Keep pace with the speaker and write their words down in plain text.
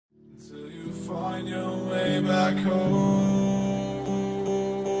find your way back home.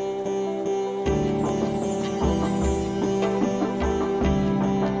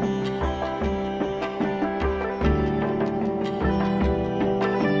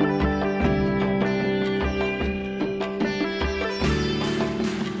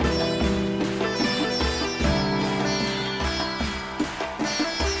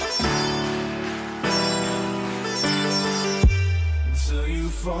 Until you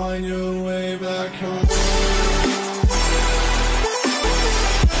find your way back home.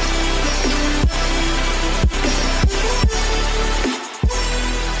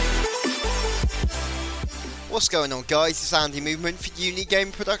 What's going on, guys? It's Andy MovmenT for Uni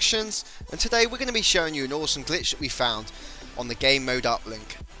Game Productions, and today we're going to be showing you an awesome glitch that we found on the game mode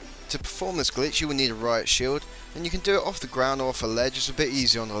Uplink. To perform this glitch you will need a Riot Shield, and you can do it off the ground or off a ledge. It's a bit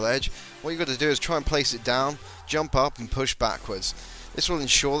easy on the ledge. What you've got to do is try and place it down, jump up and push backwards. This will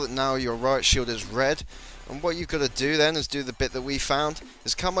ensure that now your Riot Shield is red, and what you've got to do then is do the bit that we found,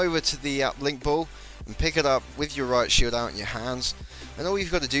 is come over to the Uplink ball and pick it up with your Riot Shield out in your hands. And all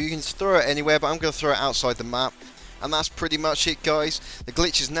you've got to do, you can throw it anywhere, but I'm going to throw it outside the map. And that's pretty much it, guys. The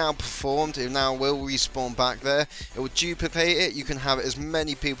glitch is now performed. It now will respawn back there. It will duplicate it. You can have it as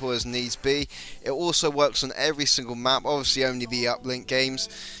many people as needs be. It also works on every single map, obviously only the Uplink games.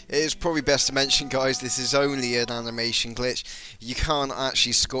 It is probably best to mention, guys, this is only an animation glitch. You can't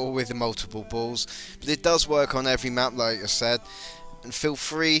actually score with the multiple balls, but it does work on every map, like I said. And feel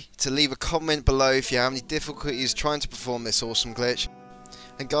free to leave a comment below if you have any difficulties trying to perform this awesome glitch.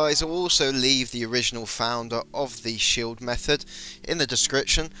 And guys, I'll also leave the original founder of the shield method in the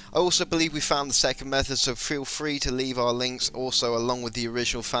description. I also believe we found the second method, so feel free to leave our links also along with the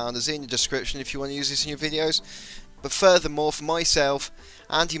original founders in the description if you want to use this in your videos. But furthermore, for myself,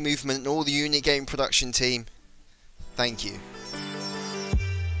 Andy MovmenT and all the Uni Game Production team, thank you.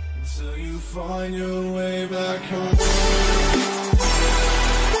 Until you find your way back home.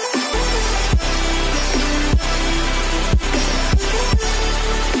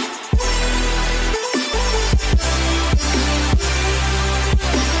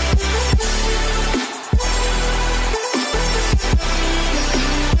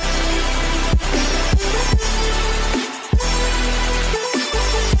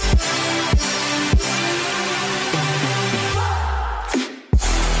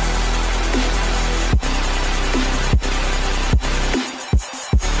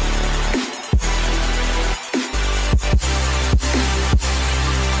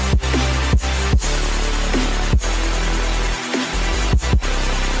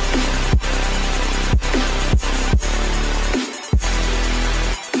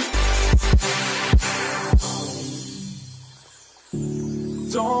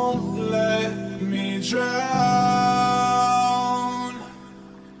 Don't let me drown.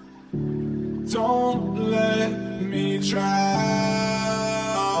 Don't let me drown.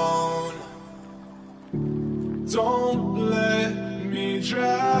 Don't let me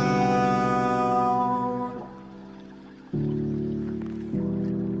drown.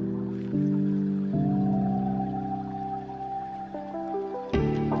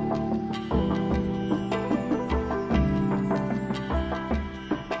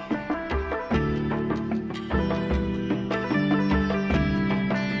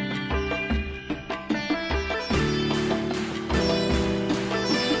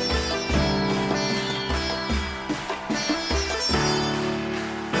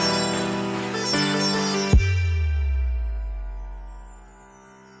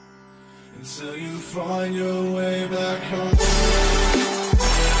 Until you find your way back home.